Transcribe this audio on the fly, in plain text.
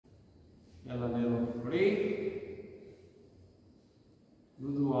ಎಲ್ಲ ಮೇಲೆ ಕೊಡಿ.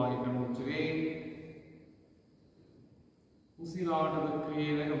 ಮೃದುವಾಗಿ ಕಣ್ಣುಮುಚ್ಚಿರಿ. ಉಸಿರಾಟದ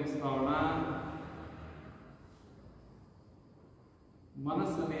ಕ್ರಿಯೆಯನ್ನು ಗಮನಿಸೋಣ.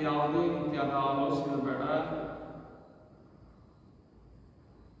 ಮನಸ್ಸಲ್ಲಿ ಯಾವುದೇ ರೀತಿಯಾದ ಆಲೋಚನೆ ಬೇಡ,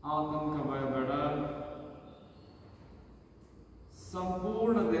 ಆತಂಕ ಭಯ ಬೇಡ.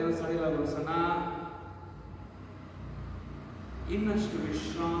 ಸಂಪೂರ್ಣ ದೇಹ ಸಡಿಲಗೊಳಿಸೋಣ. ಇನ್ನಷ್ಟು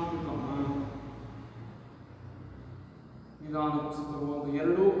ವಿಶ್ರಾಂತಿ ತಗೋಣ. ನಿಧಾನ ತಗೋದು.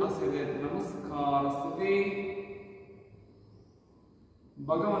 ಎರಡೂ ಹಸಿದೆ ನಮಸ್ಕಾರ ಸ್ಥಿತಿ.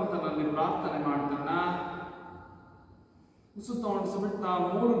 ಭಗವಂತನಲ್ಲಿ ಪ್ರಾರ್ಥನೆ ಮಾಡ್ತಾನ. ಉಸು ತಗೊಂಡು ಬಿಡ್ತಾ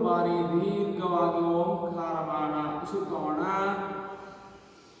 3 ಬಾರಿ ದೀರ್ಘವಾಗಿ ಓಂಕಾರ ಮಾಡ. ಉಸು ತಗೋಣ.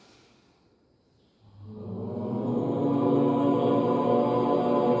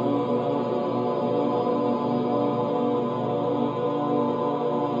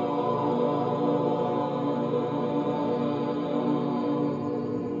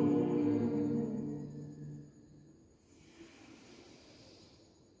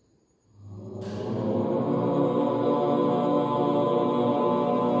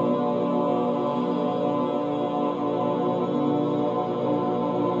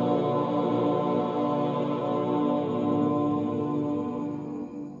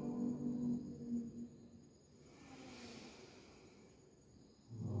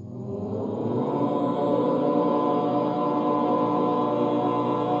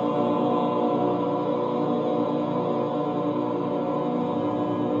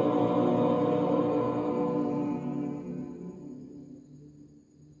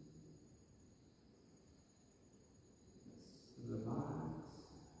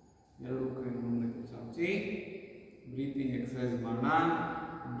 Breathing exercise mana.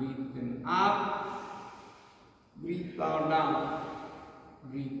 Breathe in up, breathe out down.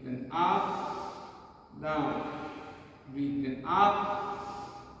 Breathe in up, down. Breathe in up,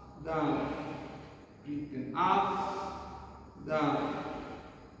 down. Breathe in up, down.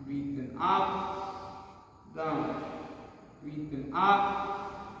 Breathe in up, down. Breathe in up,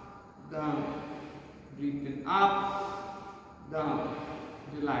 down. Breathe in up, down.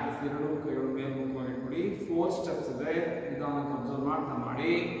 Relax. ಎರಡು ಕೈಗಳು ಮೇಲ್ಮುಖವಾಗಿ ಕೊಡಿ. 4 steps ಇದೆ. ನಿಧಾನಕ್ಕೆ observe ಮಾಡ್ತಾ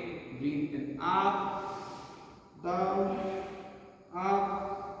ಮಾಡಿ. Breathe in up, down, up,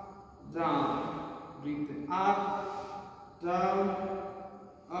 down. Breathe in up, down,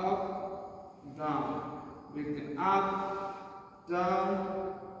 up, down. Breathe in up, down,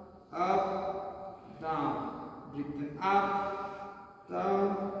 up, down. Breathe in up, down,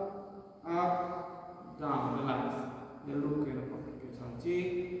 up, down. Relax. ಎರಡು ಕೈಗಳು ಪಕ್ಕಕ್ಕೆ ಚಾಚಿ.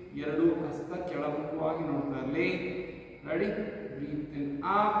 ಎರಡು ಹಸ್ತ ಕೆಳಮುಖವಾಗಿ ನೋಡ್ತಾ ಇರಲಿ. Ready. Breathe in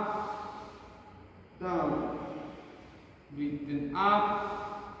up, down. Breathe in up,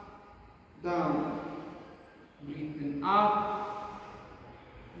 down. Breathe in up,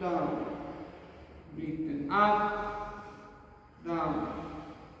 down. Breathe in up, down.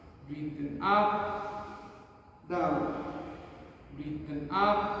 Breathe in up, down. Breathe in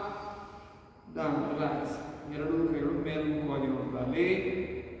up, down. Relax. ಎರಡು ಕೈಗಳು ಮೇಲ್ಮುಖವಾಗಿ ನೋಡ್ತಾ ಇರಲಿ.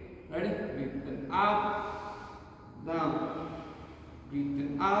 Ready. Breathe in up, down. Breathe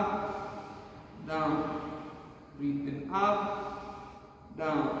in up, down. Breathe in up,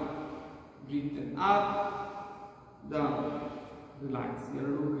 down. Breathe in up, down. Relax.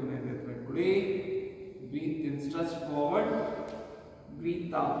 ಎರಡು ಕೈನ ಎತ್ತರ ಕೊಡಿ. Breathe in, stretch forward.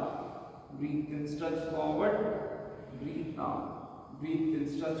 Breathe out. Breathe in, stretch forward. Breathe out. Breathe in,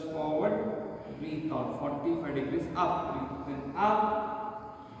 stretch forward. Breathe out. 45 degrees up. Breathe in, up,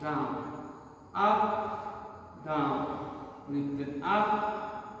 down, up, down. Breathe in, up,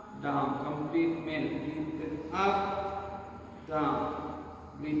 down. Complete male. Breathe in, up, down.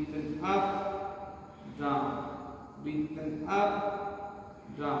 Breathe in, up, down. Breathe in, up,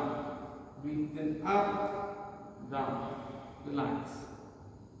 down. Breathe in, up, down. Relax.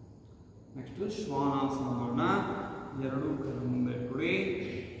 Next is SVYASA. ಎರಡು ಕೈಗಳು ಮುಂದೆ ಕೊಡಿ.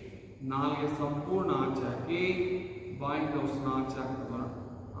 ನಾಲ್ಗೆ ಸಂಪೂರ್ಣ ಆಚೆ ಹಾಕಿ. ಬಾಯಿಂದ ಉಸಿರನ್ನ ಆಚೆ ಹಾಕ್ತಾ ಬರೋಣ.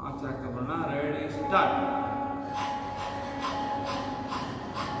 ಆಚೆ ಹಾಕ್ತಾ ಬರೋಣ. Ready. Start.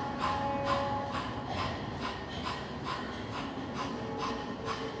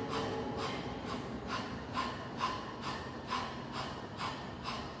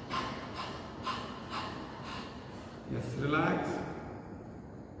 Yes, relax.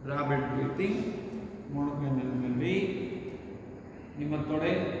 Rabbit breathing. ಮೊಣಕೈ ನೆಲದಲ್ಲಿ ನಿಮ್ಮ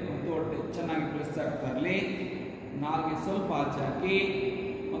ತೊಡೆ ಮತ್ತು ಹೊಟ್ಟೆ ಚೆನ್ನಾಗಿ ಪ್ರೆಸ್ ಆಗ್ತಾ ಇರಲಿ. ನಾಲ್ಗೆ ಸ್ವಲ್ಪ ಆಚೆ ಹಾಕಿ.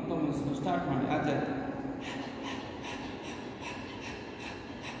 ಮತ್ತೊಮ್ಮೆ ಸ್ಟಾರ್ಟ್ ಮಾಡಿ. ಆಚೆ ಹಾಕಿ.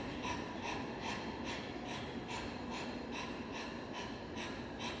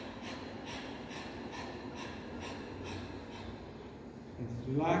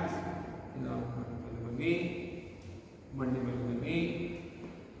 ರಿಲ್ಯಾಕ್ಸ್. ಬನ್ನಿ, ಮಂಡಿ ಮೇಲೆ ಬನ್ನಿ.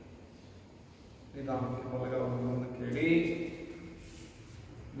 ನಿಧಾನಕ್ಕೆ ಬಲಗವನ್ನು ಕೇಳಿ,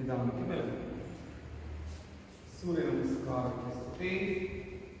 ನಿಧಾನಕ್ಕೆ ಮೇಲೆ ಬನ್ನಿ. ಸೂರ್ಯ ನಮಸ್ಕಾರಕ್ಕೆ ಸ್ತುತಿ.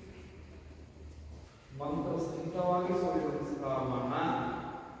 ಮಂತ್ರ ಸಹಿತವಾಗಿ ಸೂರ್ಯ ನಮಸ್ಕಾರ ಮಾಡೋಣ.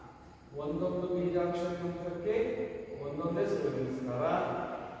 ಒಂದೊಂದು ಬೀಜಾಕ್ಷರ ಮಂತ್ರಕ್ಕೆ ಒಂದೊಂದೇ ಸೂರ್ಯ ನಮಸ್ಕಾರ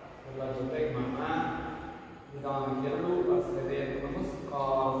ಎಲ್ಲ ಜೊತೆಗೆ ಮಾಡೋಣ. ನಿಧಾನಕ್ಕೆ ಎರಡು ಹೃದಯ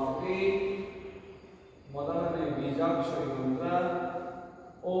ನಮಸ್ಕಾರ ಸ್ತುತಿ. ಮೊದಲನೇ ಬೀಜಾಕ್ಷರ ಮಂತ್ರ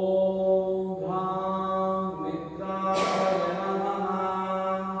ಓಂ ಧಾಂ ಮಿತ್ರಾಯ ನಮಃ.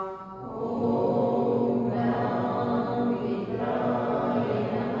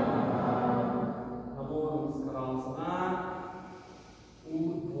 ನಮೋ ನಮಸ್ಕಾರಾಸನ,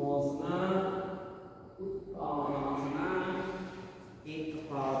 ಊರ್ಧ್ವಾಸನ, उत्तानासना, एक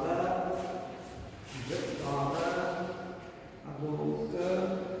पाद, वृत्ताद, अधोमुख,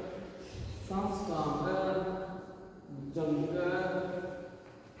 साष्टांग, जंग,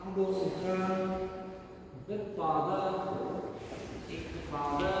 अधोमुख, वृत्ताद, एक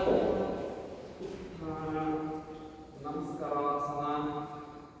पाद, उत्थान, नमस्कारासना.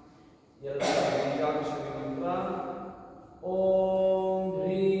 ಎಲ್ಲ ಬೀಜಾಕ್ಷರ ಮಂತ್ರ ಓಂ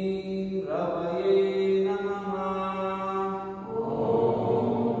ह्रीं रवये नमः. ओम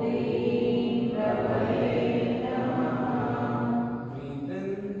ह्रीं रवये नमः. Breathe in,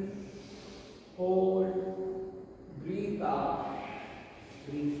 hold, breathe out.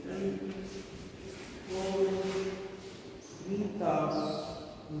 Breathe in, hold, breathe out.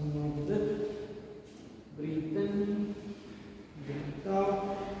 Breathe in, breathe out,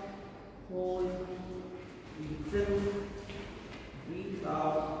 hold, breathe in, breathe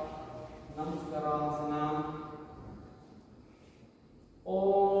out. Namaskaraasana.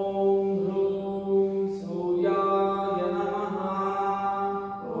 Om Hrum Suryaya Namaha.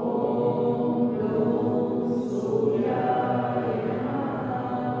 ओम ह्रूं सूर्याय नमः.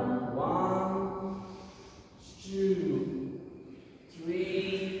 1, 2, 3,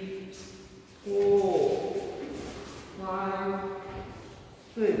 4, 5,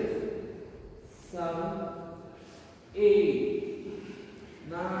 6, 7, 8,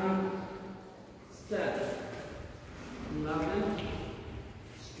 9, 10, 11,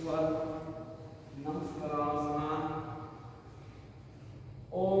 12. Namaskaraasana.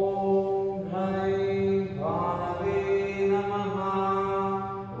 Om Hrim Bhanave Namaha.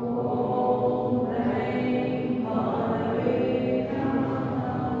 ओम ह्रीं भानवे नमः.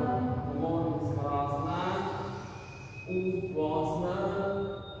 Namo Namaskaraasana. Uttvasana,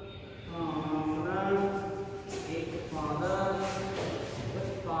 Pranayama, Ekpada,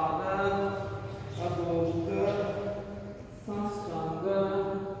 Vrittada, Adhomukha, Saštanga,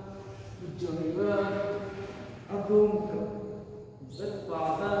 Janga, Adhomukha,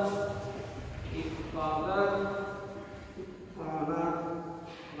 Vrittada, Ekpada, Utthana,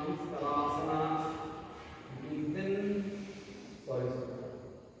 Namaskaraasana. Breathe in. Sorry.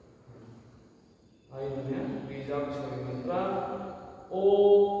 ಐದನೇ ಬೀಜಾಕ್ಷರ ಮಂತ್ರ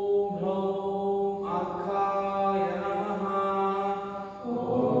ಓಂ ಹ್ರೌಂ ಅರ್ಕಾಯ ನಮಃ.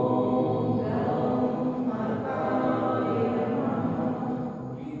 ओम ह्रौं अर्काय नमः.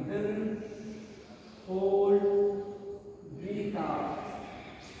 Breathe in, hold, breathe out.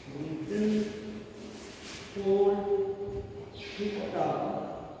 Breathe in, hold, breathe out.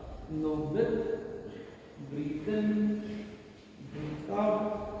 No breath. Breathe in, breathe out.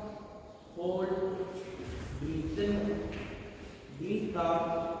 Hold, breathe in, breathe out.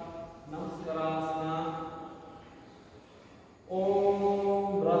 Namaskaraasana. Om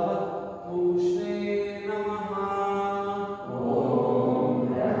Brahat Pushne Namaha. ओम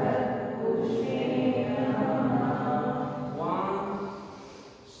बृहत् पुष्णे नमः. 1,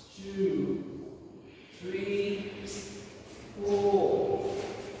 2, 3, 4,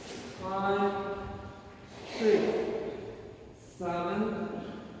 5, 6, 7,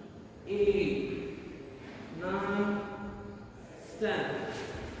 8, 9, 10,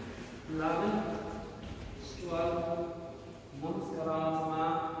 11, 12. Namaskaraasana.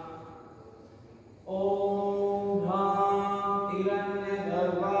 Om Dham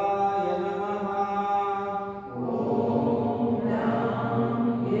Hiranyagarbhaya Namaha. ओम ह्रां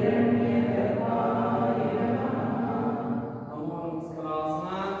हिरण्यगर्भाय नमः. Namo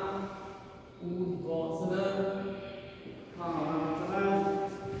Namaskaraasana. Uttvasana, Uttanasana,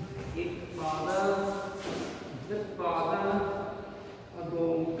 Ekpada, Vrittada,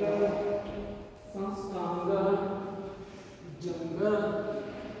 Adhomukha, Saštanga, Janga,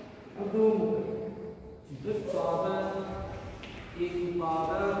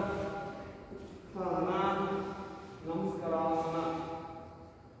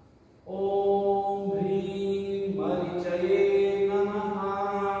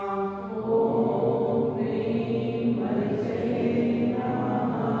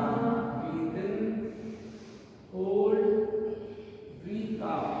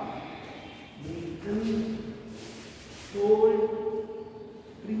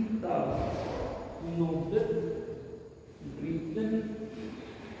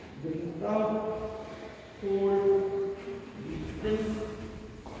 out, hold, breathe in,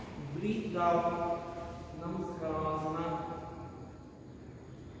 breathe out. Namaskara.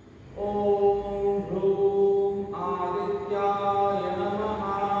 Om Bhrum Adityaya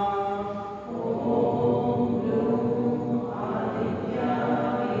Namaha. Om Bhrum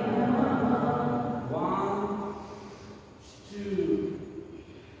Adityaya Namaha. 1, 2,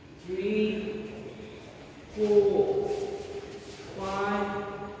 3, 4, 5,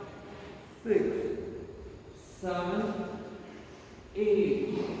 6, 7,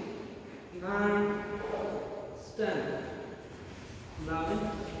 8, 9, 10, 11,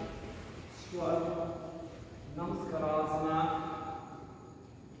 12. Namaskara.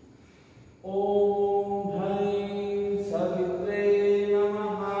 Om Bhrim Savitre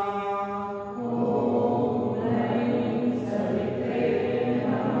Namaha. Om Bhrim Savitre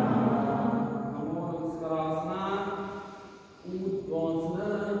Namaha. Namo Namaskara.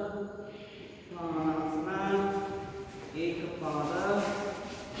 Udvasana, Pranayama, Ekapada,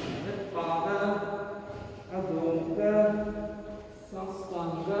 Vipada, Adhomukha,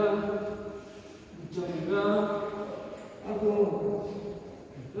 Sastanga, Janga, Adhomukha,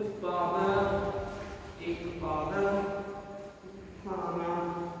 Vipada, Ekapada, Prana,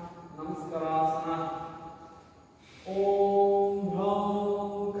 Namaskara. Om Bhram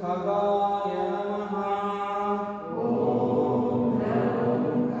Khagaya Namaha. Om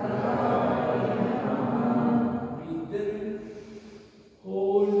Bhrum Khagaya Namaha. Breathe in,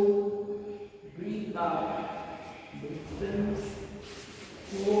 hold, breathe out. Breathe in,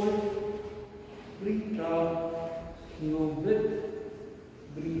 hold, breathe out. No breath.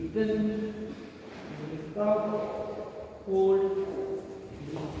 Breathe in, breathe out, hold,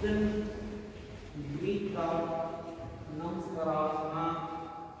 breathe in, breathe out. Namaskara.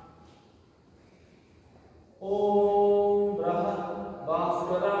 Om Brahat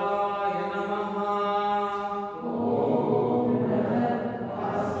Bhaskaraya Namaha. Om Brahat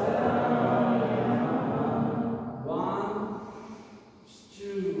Bhaskaraya Namaha. 1,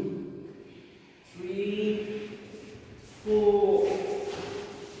 2, 3, 4,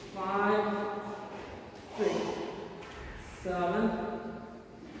 5, 6, 7,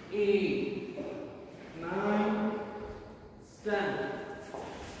 8, 9, 10,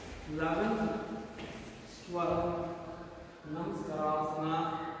 11, 12. Namaskara.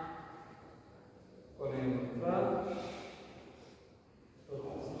 ಕೊನೆಯ ಮಂತ್ರ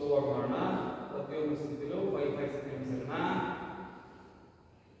slow ಆಗಿ ಮಾಡೋಣ. ಪ್ರತಿಯೊಂದು ಸ್ಥಿತಿಲೂ 5 seconds ಇರೋಣ.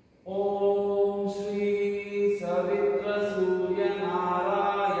 ಓಂ ಶ್ರೀ ಸವಿತ್ರ ಸೂರ್ಯ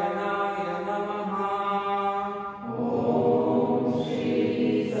ನಾರಾಯಣಾಯ ನಮಃ. Om Shri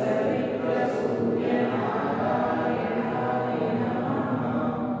Savitra Surya Narayanaaya Namaha.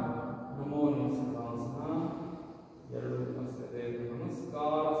 ನಮೋ ನಮಸ್ಕಾರ. ಎರಡು ನಮಸ್ತೆ.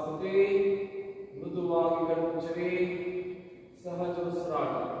 ನಮಸ್ಕಾರ ಸ್ತುತಿ. ಮೃದುವಾಗಿ ಗಂಟುಚರಿ ಸಹಜ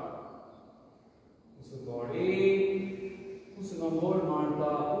ಉಸಿರಾಟ. ಉಸಿರುಗೂಡಿ ಉಸಿರನ್ನು ಹೋಲ್ಡ್ ಮಾಡ್ತಾ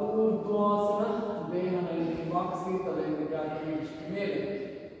ಊರ್ಧ್ವಾಸನ ದೇಹದಲ್ಲಿ ಹಿಂಬಾಗಿಸಿ ತಲೆಯನ್ನು ಹಾಕಿ ಇಷ್ಟು ಮೇಲೆ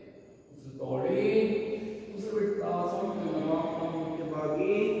ಉಸಿರು ತಗೊಳ್ಳಿ. ಉಸಿರು ಬಿಡ್ತಾ ಸ್ವಲ್ಪ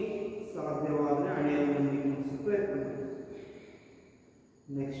ಮುಖ್ಯವಾಗಿ ಸಾಧ್ಯವಾದರೆ ಹಣೆಯ ಮುಂದೆ ಮುಗಿಸೋ ಪ್ರಯತ್ನ ಮಾಡಿ.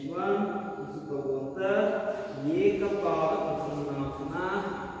 ನೆಕ್ಸ್ಟ್ ಒನ್ ಉಸಿರು ತಗುವಂತ ಏಕಪಾದ ಪ್ರಸನ್ನಾಸನ.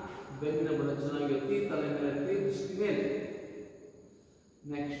 ಬೆನ್ನಿನ ಬಡ ಚೆನ್ನಾಗಿ ಎತ್ತಿ ತಲೆ ಮೇಲೆ ಎತ್ತಿ ದೃಷ್ಟಿ ಮೇಲೆ.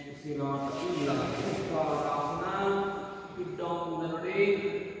 ನೆಕ್ಸ್ಟ್ ಉಸಿರಾಟ ಇಲ್ಲ ಉಸಿರಾಸನ. ಪಿಡ್ಡೌನ್ ನೋಡಿ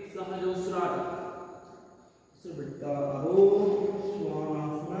ಸಹಜ ಉಸಿರಾಟ. ಉಸಿರು ಬಿಡ್ತಾ ಅದು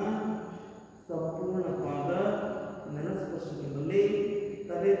ಶ್ವಾನಾಸನ. ಸಂಪೂರ್ಣ ಪಾದ ನೆನಸ್ಪರ್ಶದಲ್ಲಿ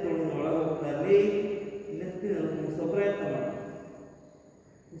ತಲೆ ತೋಳಿನ ಒಳಗೆ ಹೋಗ್ತಾ ಇರಲಿ. ನೆತ್ತಿನಲ್ಲಿ ಮುಗಿಸೋ ಪ್ರಯತ್ನ ಮಾಡಿ.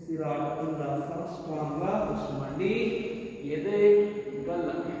 ಉಸಿರಾಟದಿಂದ ಸಾಷ್ಟಾಂಗ ಕೃಷ್ಣ ಮಾಡಿ ಎದೆ ಗಲ್ಲ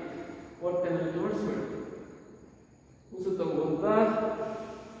ಹೊಟ್ಟೆನಲ್ಲಿ ಜೋಡಿಸ್ಬೇಡಿ. ಉಸಿರು ತಗೊಂತ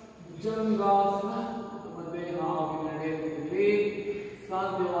ಭುಜಂಗಾಸನ. ನಮ್ಮ ದೇಹ ನಡೆಯುತ್ತಿರಲಿ.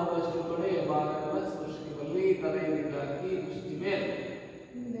 ಸಾಧ್ಯವಾದಷ್ಟು ತೊಡೆಯ ಭಾಗಗಳ ಸ್ಪರ್ಶಕ್ಕೆ ಬರಲಿ. ತಲೆಯಿಂದ ಹಾಕಿ ದೃಷ್ಟಿ ಮೇಲೆ.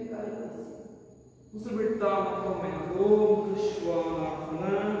 ಉಸಿರು ಬಿಡ್ತಾ ಮತ್ತೊಮ್ಮೆ ಓಂ ಕೃಷ್ಣಾಸನ.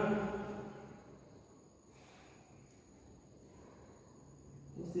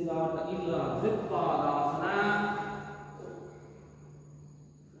 ಉಸಿರಾಟ ಇಲ್ಲ ದ್ವಿಪಾದಾಸನ.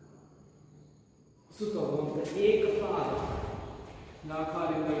 ಸುಖವಂತ ಏಕಪಾದ.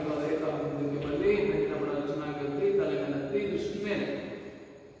 ನಾಕಾಲಿಂದ ತಲೆ ಮುಂದೆ ಬರಲಿ. ಬೆನ್ನ ಬಡ ಚೆನ್ನಾಗಿ ತಲೆ ಮೇಲೆ ದೃಷ್ಟಿ ಮೇಲೆ.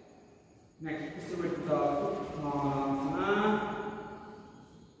 ನೆಕ್ಸ್ಟ್ ಉಸಿರು ಬಿಡ್ತಾ ಉತ್ಥಾನಾಸನ.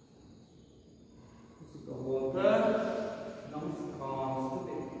 ಸುಖವಂತ ನಮಸ್ಕಾರ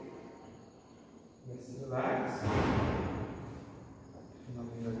ಸ್ತುತಿ. ರಿಲ್ಯಾಕ್ಸ್.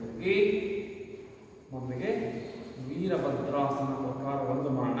 ನಮಗೆ ವೀರಭದ್ರಾಸನ ಪ್ರಕಾರ ಒಂದು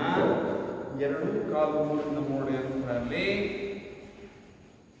ಮಾಡೋಣ. ಮೂರಿಂದ ಮೂಡಿ ಅಂತರಲ್ಲಿ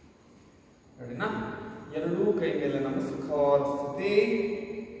ರೆಡಿನಾ? ಎರಡೂ ಕೈ ಮೇಲೆ ನಮ್ಮ ಸುಖವಾದ ಸ್ಥಿತಿ.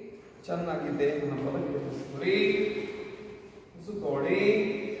 ಚೆನ್ನಾಗಿ ದೇಹನ ಬಲಕ್ಕೆ ತಿರುಗಿಸ್ಕೊಳ್ಳಿ. ಉಸು ತೋಡಿ,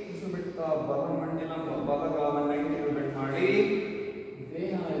 ಉಸು ಬಿಡ್ತಾ ಬಲ ಮಂಡಿನ ಬಲಗಾಲ 90 ಬೆಂಡ್ ಮಾಡಿ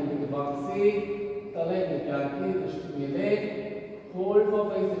ದೇಹನ ಇಲ್ಲಿಗೆ ಬಾಗಿಸಿ ತಲೆ ಮೇಲೆ ಹಾಕಿ ದೃಷ್ಟಿ ಮೇಲೆ ಹೋಲ್ಡ್ ಫಾರ್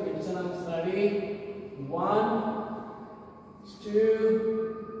 5 ಸೆಕೆಂಡ್ಸ್. ಚೆನ್ನಾಗಿ ಮಾಡಿ. 1 2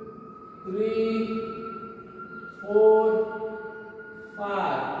 3 4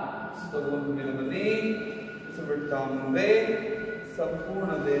 5. ತಗೊಂಡು ಮೇಲೆ ಬನ್ನಿ. ಉಸು ಬಿಡ್ತಾ ಮುಂದೆ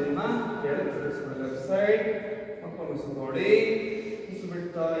ಸಂಪೂರ್ಣ ದೇಹನ ಎಡಕ್ಕೆ ತಿರುಗಿಸ್ಕೊಳ್ಳಿ. ಲೆಫ್ಟ್ ಸೈಡ್ ಮತ್ತೊಮ್ಮೆ ಉಸು ನೋಡಿ. ಉಸು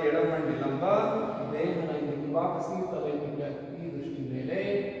ಬಿಡ್ತಾ ಎಡಮಂಡಿ ಲಂಬ ದೇಹನ ಇಲ್ಲಿಗೆ ಬಾಗಿಸಿ ತಲೆ ಮೇಲೆ ಹಾಕಿ ದೃಷ್ಟಿ ಮೇಲೆ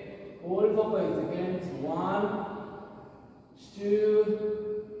ಹೋಲ್ಡ್ ಫಾರ್ 5 ಸೆಕೆಂಡ್ಸ್. 1 2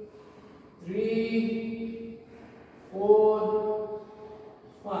 3 4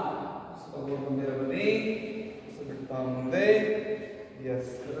 5. ತಗೊಂಡು ಮೇಲೆ ಬನ್ನಿ. ಉಸು ಬಿಡ್ತಾ ಮುಂದೆ. Yes,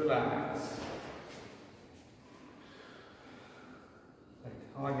 relax.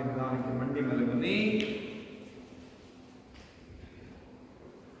 ಹಾಗೆ ನಿಧಾನಕ್ಕೆ ಮಂಡಿ ಮೇಲೆ ಬನ್ನಿ.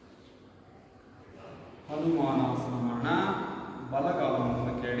 ಹನುಮಾನಾಸನ ಮಾಡೋಣ.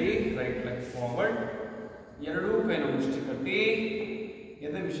 ಬಲಗಾಲವನ್ನು ಕೇಳಿ, ರೈಟ್ ಲೆಗ್ ಫಾರ್ವರ್ಡ್. ಎರಡೂ ಕೈನ ಮುಷ್ಟಿ ಕಟ್ಟಿ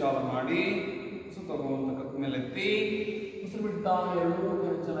ಎದೆ ವಿಶಾಲ ಮಾಡಿ ಉಸು ತಗೊಂತ ಕತ್ ಮೇಲೆ ಎತ್ತಿ ಉಸಿರು ಬಿಡ್ತಾ ಎರಡೂ ಕೈ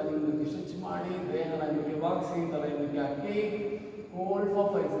ಚೆನ್ನಾಗಿ ಮುಂದಕ್ಕೆ ಸ್ಟ್ರೆಚ್ ಮಾಡಿ ದೇಹನ ಇಲ್ಲಿಗೆ ಬಾಗಿಸಿ ತಲೆ ಇಲ್ಲಿಗೆ ಹಾಕಿ hold for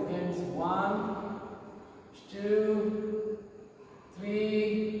 5 seconds. 1 2 3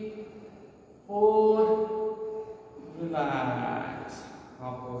 4. Relax.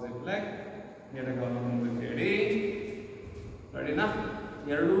 Opposite leg. ಎಡಗಾಲ ಮುಂದಕ್ಕೆ ಇಡಿ. ರೆಡಿನಾ?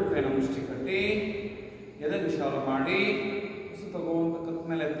 ಎರಡೂ ಕೈನ ಮುಷ್ಟಿ ಕಟ್ಟಿ ಎದೆ ವಿಶಾಲ ಮಾಡಿ ಉಸು ತಗೊಂತ ಕತ್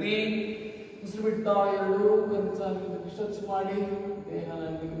ಮೇಲೆ ಎತ್ತಿ ಉಸಿರು ಬಿಡ್ತಾ ಎರಡೂ ಕೈ ಸ್ಟ್ರೆಚ್ ಮಾಡಿ ದೇಹನ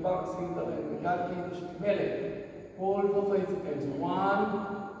ಇಲ್ಲಿಗೆ ಬಾಗಿಸಿ ತಲೆ ಇಲ್ಲಿಗೆ ಹಾಕಿ ದೃಷ್ಟಿ ಮೇಲೆ hold for 5 seconds. 1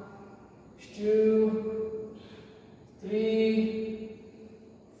 2 3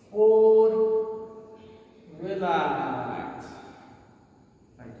 4. Relax.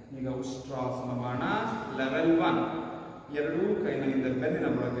 Right. ಈಗ ಉಷ್ಟ್ರಾಸನ ಮಾಡೋಣ. ಲೆವೆಲ್ 1. ಎರಡೂ ಕೈನ ಹಿಂದೆ ಬೆನ್ನಿನ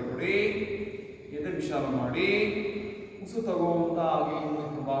ಬುಡಕ್ಕೆ ಕೊಡಿ. ಎದೆ ವಿಶಾಲ ಮಾಡಿ ಉಸು ತಗೋಂತ ಹಾಗೆ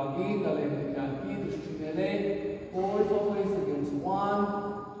ಹಿಂದಕ್ಕೆ ಬಾಗಿ ತಲೆ ಹಿಂದಕ್ಕೆ ಹಾಕಿ ದೃಷ್ಟಿ ಮೇಲೆ hold for 5 seconds. 1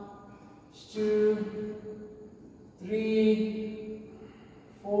 2 3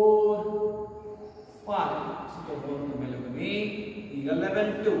 4 5. ತಗೊಂಡು ಮೇಲೆ ಬನ್ನಿ. ಈಗ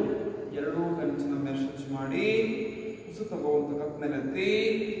ಲೆವೆಲ್ 2. ಎರಡೂ ಕನಸಿನ ಮೇಲೆ ಸ್ಟ್ರೆಚ್ ಮಾಡಿ ಉಸು ತಗೊಂತ ಕತ್ ಮೇಲೆ ಎತ್ತಿ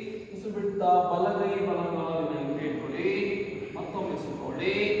ಉಸು ಬಿಡ್ತಾ ಬಲಗೈ ಬಲಗಾಲಿನ ಹಿಂದೆ ಇಟ್ಕೊಳ್ಳಿ. ಮತ್ತೊಮ್ಮೆ ಉಸು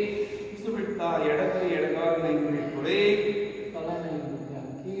ತಗೊಳ್ಳಿ. ಉಸು ಬಿಡ್ತಾ ಎಡಗೈ ಎಡಗಾಲಿನ ಹಿಂದೆ ಇಟ್ಕೊಳ್ಳಿ. ತಲೆನ ಹಿಂದೆ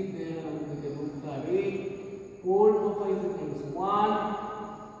ಹಾಕಿ ದೇಹನ ಮುಂದಕ್ಕೆ ಮುಟ್ಟಾಗಿ ಹೋಲ್ಡ್ ಫಾರ್ 5 ಸೆಕೆಂಡ್ಸ್. 1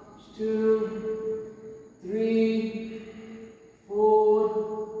 2 3 4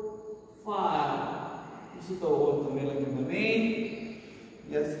 5. ಉಸು ತಗೊಂತ ಮೇಲಕ್ಕೆ ಬನ್ನಿ.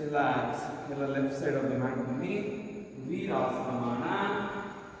 S, relax. ಎಲ್ಲ left side of the mat ಬನ್ನಿ. ವೀರಾಸನ ಮಾಡೋಣ.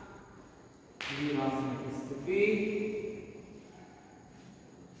 ವೀರಾಸನಕ್ಕೆ ಸ್ಥಿತಿ.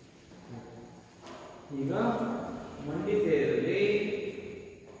 ಈಗ ಮಂಡಿ ಸೇರಲಿ.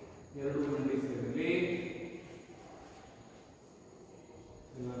 ಎರಡು ಮಂಡಿ ಸೇರಲಿ.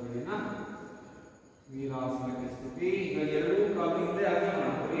 ಎಲ್ಲ ವೀರಾಸನಕ್ಕೆ ಸ್ಥಿತಿ. ಈಗ ಎರಡೂ ಕಾಲು ಹಿಂದೆ ಅಗಲ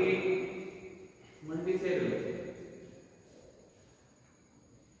ಮಾಡ್ಕೊಳ್ಳಿ. ಮಂಡಿ ಸೇರಲಿ.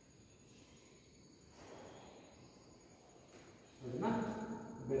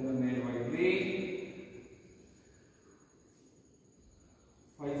 ಬೆನ್ನ ನೇರವಾಗಿರಲಿ.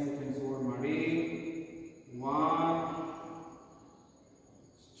 5 ಸೆಕೆಂಡ್ಸ್ ಹೋಲ್ಡ್ ಮಾಡಿ. 1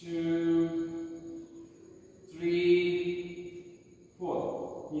 2 3 4.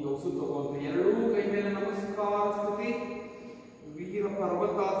 ಈಗ ಉಸು ತಗೊಂಡು ಎರಡೂ ಕೈ ಮೇಲೆ ನಮಸ್ಕಾರ ಸ್ಥಿತಿ. ವೀರ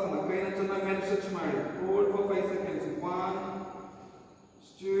ಪರ್ವತಾಸನ. ಕೈನ ಚೆನ್ನಾಗಿ ಮೇಲೆ ಸ್ಟ್ರೆಚ್ ಮಾಡಿ. Hold for 5 seconds. 1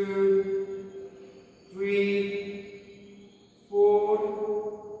 2 3 4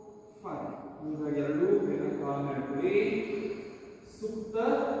 5. ಈಗ ಎರಡೂ ಕೈನ ಕಾಲು ಇಟ್ಕೊಳ್ಳಿ. ಸುಪ್ತ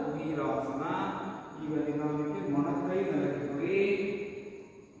ವೀರಾಸನ. ಈಗ ನಿಧಾನಕ್ಕೆ ಮೊಣಕೈ ನೆಲಕ್ಕೆ ಕೊಡಿ.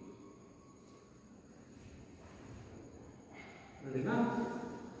 ರೆಡಿನಾ?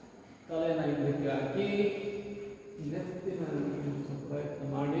 ತಲೆನ ಹಿಂದಕ್ಕೆ ಹಾಕಿ ನೆತ್ತಿನ ಪ್ರಯತ್ನ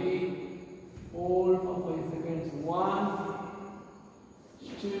ಮಾಡಿ. Hold for 5 seconds. 1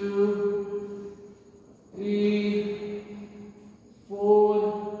 2 3 4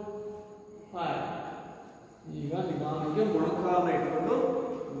 5. ಈಗ ನಿಧಾನಕ್ಕೆ ಮೊಣಕಾಲ ಇಟ್ಕೊಂಡು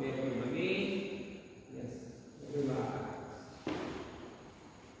ಮೇಲೆ ಬನ್ನಿ. S, relax.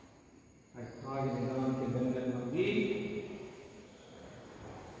 ಹಾಗೆ ನಿಧಾನಕ್ಕೆ ಬೆನ್ನಲ್ಲಿ ಮಗ್ಗಿ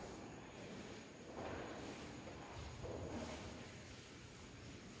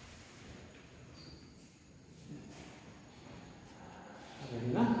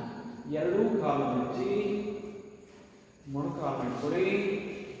ಎರಡೂ ಕಾಲು ಮುಚ್ಚಿ ಮೊಣಕಾಲು ಮಾಡಿಕೊಡಿ.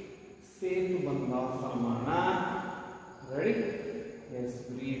 ಸೇತು ಬಂಧಾಸನ ಮಾಡೋಣ. Ready? S.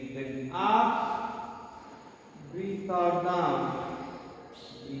 Breathe in up, breathe out down,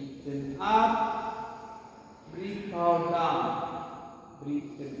 breathe in up, breathe out down,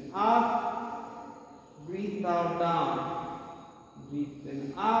 breathe in up, breathe out down, breathe in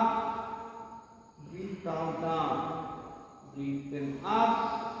up, breathe out down, breathe in up,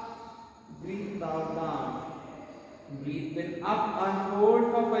 breathe out down, breathe in up and hold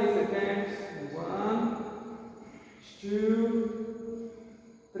for 5 seconds. 1, 2,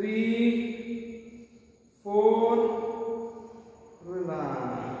 3, 4,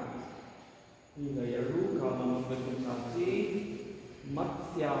 relax. ಈಗ ಎರಡೂ ಕಾಲನ್ನು ಮುಂದಕ್ಕೆ ಚಾಚಿ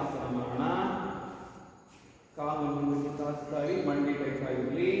ಮತ್ಸ್ಯಾಸನ ಮಾಡೋಣ. ಕಾಲನ್ನು ಮುಂದಕ್ಕೆ ಚಾಚ್ತಾ ಇರಿ, ಮಂಡಿ ಟೈಟ್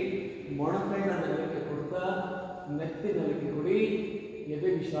ಆಗಿರಲಿ. ಮೊಣಕೈನ ನೆಲಕ್ಕೆ ಕೊಡ್ತಾ ನೆತ್ತಿ ನೆಲಕ್ಕೆ ಕೊಡಿ. ಎದೆ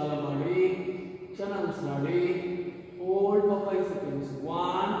ವಿಶಾಲ ಮಾಡಿ, ಚೆನ್ನಾಗಿ ಉಸಿರಾಡಿ. Hold for 5 seconds.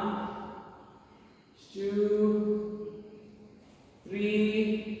 1, 2, 3,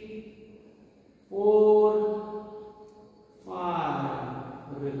 4, 5.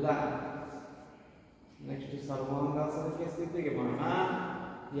 Relax. Next ಸರ್ವಾಂಗಾಸನಕ್ಕೆ ಸ್ಥಿತಿಗೆ ಮಾಡೋಣ.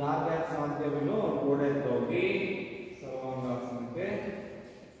 ಯಾರ್ಯಾರು ಸಾಧ್ಯವಿಲ್ಲೋ ಗೋಡೆ ಹತ್ರ ಹೋಗಿ ಸರ್ವಾಂಗಾಸನಕ್ಕೆ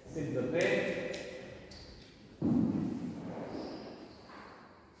ಸಿದ್ಧತೆ.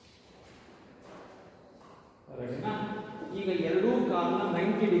 ಈಗ ಎರಡೂ ಕಾಲನ್ನ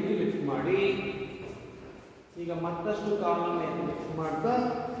 90 ಡಿಗ್ರಿ ಲಿಫ್ಟ್ ಮಾಡಿ. ಈಗ ಮತ್ತಷ್ಟು ಕಾಲನ್ನ ಲಿಫ್ಟ್ ಮಾಡ್ತಾ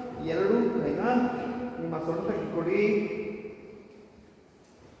ಎರಡೂ ಕೈನ ನಿಮ್ಮ ಸೊಂಟಕ್ಕೆ ಕೊಡಿ.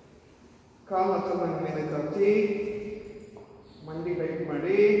 ಕಾಲ ಚೆನ್ನಾಗಿ ಮೇಲೆ ಚಾಚಿ, ಮಂಡಿ ಟೈಟ್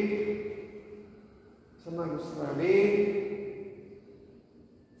ಮಾಡಿ, ಚೆನ್ನಾಗಿ ಉಸಿರಾಡಿ.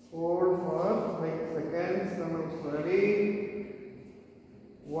 Hold for 5 seconds. Now slowly.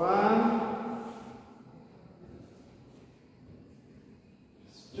 1,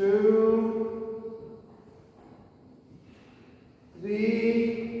 2, 3,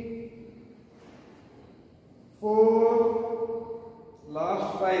 4. Last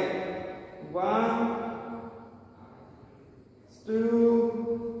 5. 1, 2,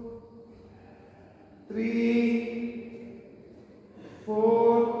 3,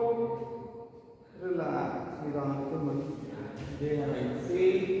 4. Relax. ನಿಧಾನಕ್ಕೆ ಬನ್ನಿ. ದೇಹ ಇಳಿಸಿ.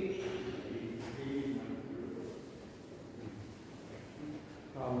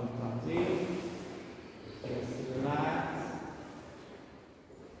 ಕಾಲು ಚಾಚಿ. ರಿಲ್ಯಾಕ್ಸ್.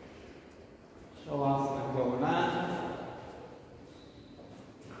 ಶವಾಸನಕ್ಕೆ ಹೋಗೋಣ.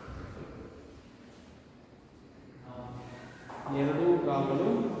 ಎರಡೂ ಕಾಲುಗಳು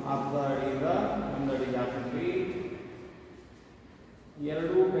ಅರ್ಧ ಅಡಿಯಿಂದ 1 ಅಡಿಗೆ ಹಾಕಿದ್ವಿ.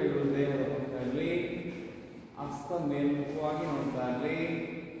 ಎರಡೂ ಕೈಗಳು ದೇಹದ ಪಕ್ಕದಲ್ಲಿ, ಹಸ್ತ ಮೇಲ್ಮುಖವಾಗಿ ನೋಡ್ತಾ ಇರಲಿ.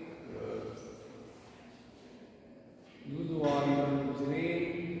 ಮೃದುವಾಗಿ ಮುಚ್ಚಿರಿ.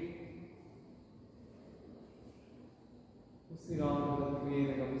 ಉಸಿರಾಟದ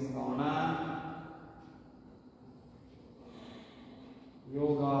ಕ್ರಿಯೆಯನ್ನು ಗಮನಿಸೋಣ.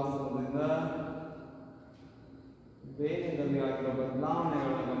 ಯೋಗಾಸನದಿಂದ ದೇಹದಲ್ಲಿ ಆಗಿರೋ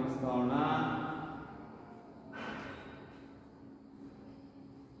ಬದಲಾವಣೆಗಳನ್ನು ಗಮನಿಸೋಣ.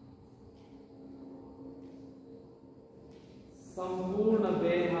 ಸಂಪೂರ್ಣ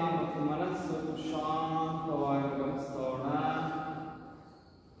ದೇಹ ಮತ್ತು ಮನಸ್ಸು ಶಾಂತವಾಗಿ ಗಮನಿಸೋಣ.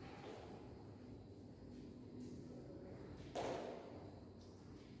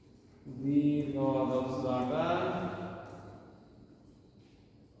 ದೀರ್ಘವಾದ ಉಸಿರಾಟ.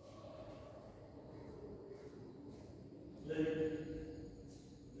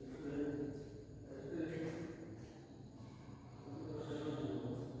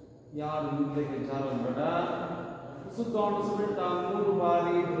 ಯಾರು ನಿದ್ದೆಗೆ ಜಾರಬೇಡ. ಉಸುತ್ತೋಣ ಸುಬಿಡ್ತಾ 3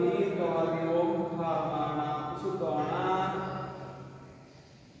 ಬಾರಿ ದೀರ್ಘವಾಗಿ ಓಂಕಾರ ಮಾಡೋಣ. ಉಸುತ್ತೋಣ.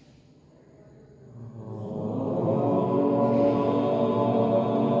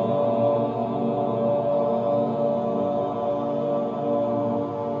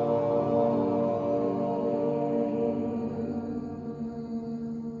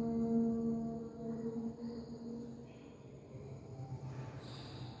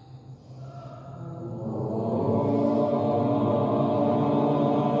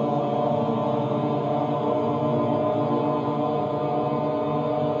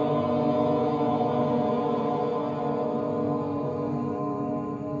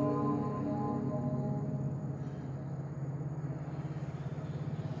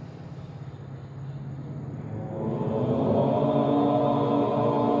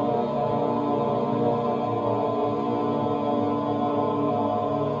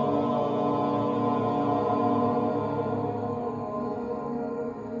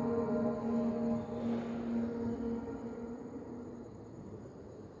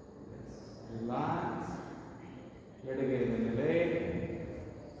 ರಿಲ್ಯಾಕ್ಸ್. ಎಡಗೈಯ ಮೇಲೆ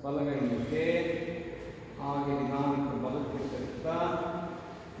ಬಲಗೈ ಮೇಲೆ ಹಾಗೆ ನಿಧಾನಕ್ಕೆ ಬಲಕ್ಕೆ ತಿರುಗ್ತಾ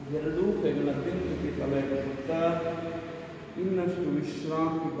ಎರಡೂ ಕೈಗಳ ತಿರುಗಿ ತಲೆ ಎತ್ತುತ್ತಾ ಇನ್ನಷ್ಟು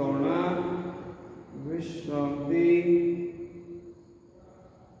ವಿಶ್ರಾಂತಿ ತಗೋಣ. ವಿಶ್ರಾಂತಿ.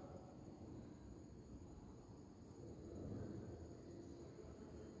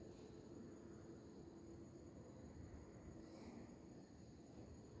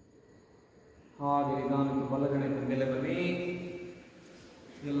 ಹಾಗೆ ನಿಧಾನಕ್ಕೆ ಬಲಗಡೆ ಮೇಲೆ ಬನ್ನಿ.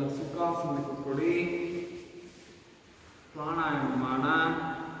 ಎಲ್ಲ ಸುಖಾಸನ ಕೂತ್ಕೊಳ್ಳಿ. ಪ್ರಾಣಾಯಾಮ ಮಾಡ.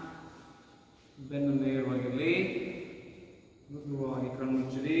 ಬೆನ್ನು ನೇರವಾಗಿರಲಿ. ಮೃದುವಾಗಿ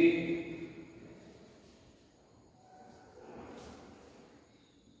ಕಣ್ಮುಚ್ಚಿರಿ.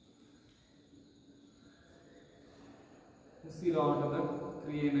 ಉಸಿರಾಟದ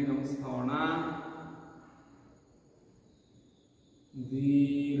ಕ್ರಿಯೆಯನ್ನು ಗಮನಿಸೋಣ.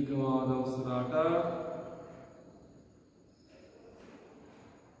 ದೀರ್ಘವಾದ ಉಸಿರಾಟ.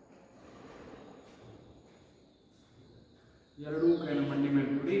 ಎರಡೂ ಕೈನ ಮಂಡಿ ಮೇಲೆ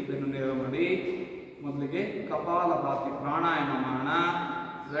ಕೊಡಿ. ಬೆನ್ನು ನೇರ ಮಾಡಿ. ಮೊದಲಿಗೆ ಕಪಾಲಭಾತಿ ಪ್ರಾಣಾಯಾಮ ಮಾಡೋಣ.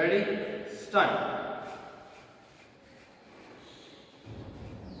 Ready, start.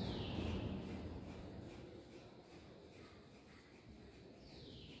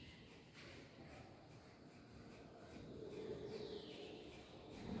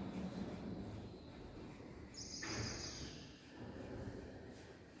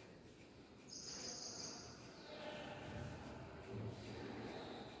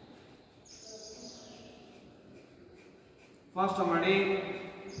 ಫಾಸ್ಟ್ ಮಾಡಿ.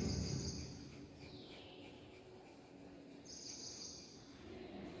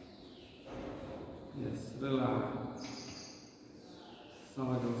 S, relax.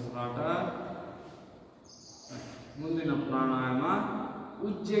 ಸಹಜ ಉಸಿರಾಟ. ಮುಂದಿನ ಪ್ರಾಣಾಯಾಮ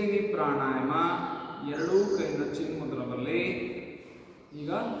ಉಜ್ಜಯಿನಿ ಪ್ರಾಣಾಯಾಮ. ಎರಡೂ ಕೈಯಿಂದ ಚಿನ್ಮುದ್ರದಲ್ಲಿ.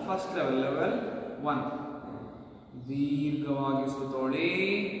 ಈಗ ಫಸ್ಟ್ ಲೆವೆಲ್ 1. ದೀರ್ಘವಾಗಿ ಸುತ್ತೋಳಿ.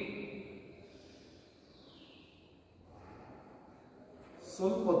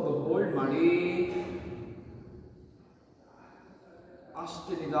 ಸ್ವಲ್ಪ ಹೊತ್ತು ಹೋಲ್ಡ್ ಮಾಡಿ.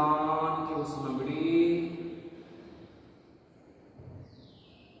 ಅಷ್ಟು ನಿಧಾನಕ್ಕೆ ಉಸಿರನ್ನ ಬಿಡಿ.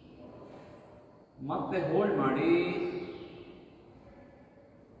 ಮತ್ತೆ ಹೋಲ್ಡ್ ಮಾಡಿ.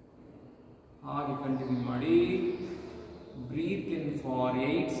 ಹಾಗೆ ಕಂಟಿನ್ಯೂ ಮಾಡಿ. Breathe in for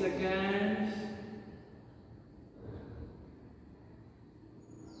 8 seconds.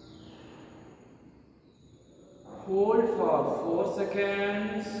 Hold for 4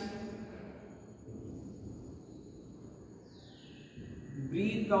 seconds.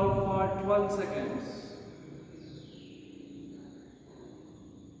 Breathe out for 12 seconds.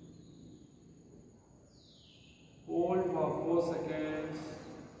 Hold for 4 seconds.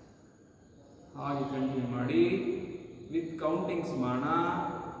 ಹಾಗೆ ಕಂಟಿನ್ಯೂ ಮಾಡಿ. ವಿತ್ ಕೌಂಟಿಂಗ್ಸ್ ಮಾಡೋಣ.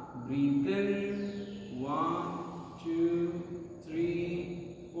 Breathe in 1 2 3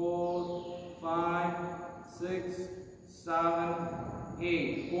 4 5 6 7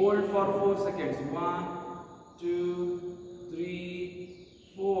 8. Hold for 4 seconds. 1 2 3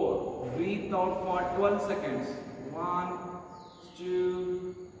 4. Breathe out for 12 seconds. 1 2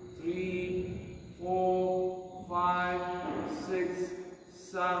 3 4 5 6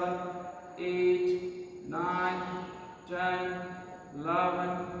 7 8 9 10 11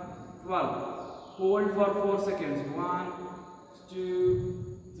 12. Hold for 4 seconds. 1 2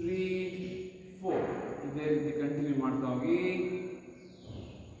 3 4. ಇದೇ ರೀತಿ continue ಮಾಡ್ತಾ ಹೋಗಿ.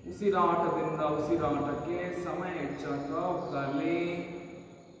 ಉಸಿರಾಟದಿಂದ ಉಸಿರಾಟಕ್ಕೆ ಸಮಯ ಹೆಚ್ಚಾಗ್ತಾ ಹೋಗ್ತಾ ಇರಲಿ.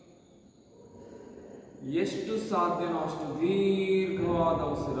 ಎಷ್ಟು ಸಾಧ್ಯನೋ ಅಷ್ಟು ದೀರ್ಘವಾದ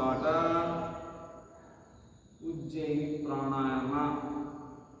ಉಸಿರಾಟ. ಉಜ್ಜಯಿನಿ ಪ್ರಾಣಾಯಾಮ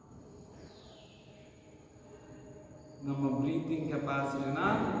ನಮ್ಮ ಬ್ರೀತಿಂಗ್ ಕೆಪಾಸಿಟಿನ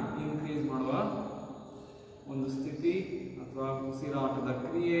ಇನ್ಕ್ರೀಸ್ ಮಾಡುವ ಒಂದು ಸ್ಥಿತಿ ಅಥವಾ ಉಸಿರಾಟದ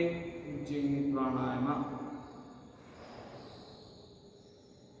ಕ್ರಿಯೆ ಉಜ್ಜಯಿನಿ ಪ್ರಾಣಾಯಾಮ.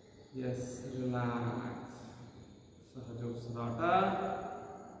 S, relax. ಸಹಜ ಉಸಿರಾಟ.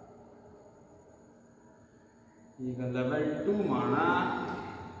 ಈಗ ಲೆವೆಲ್ 2 ಮಾಡೋಣ.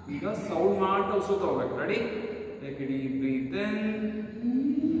 ಈಗ ಸೌಂಡ್ ಮಾಡ್ತಾ ಉಸಿರು ತಗೋಬೇಕು. Ready, take A deep breath in.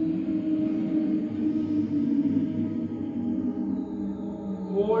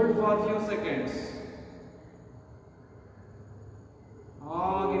 Hold for a few seconds.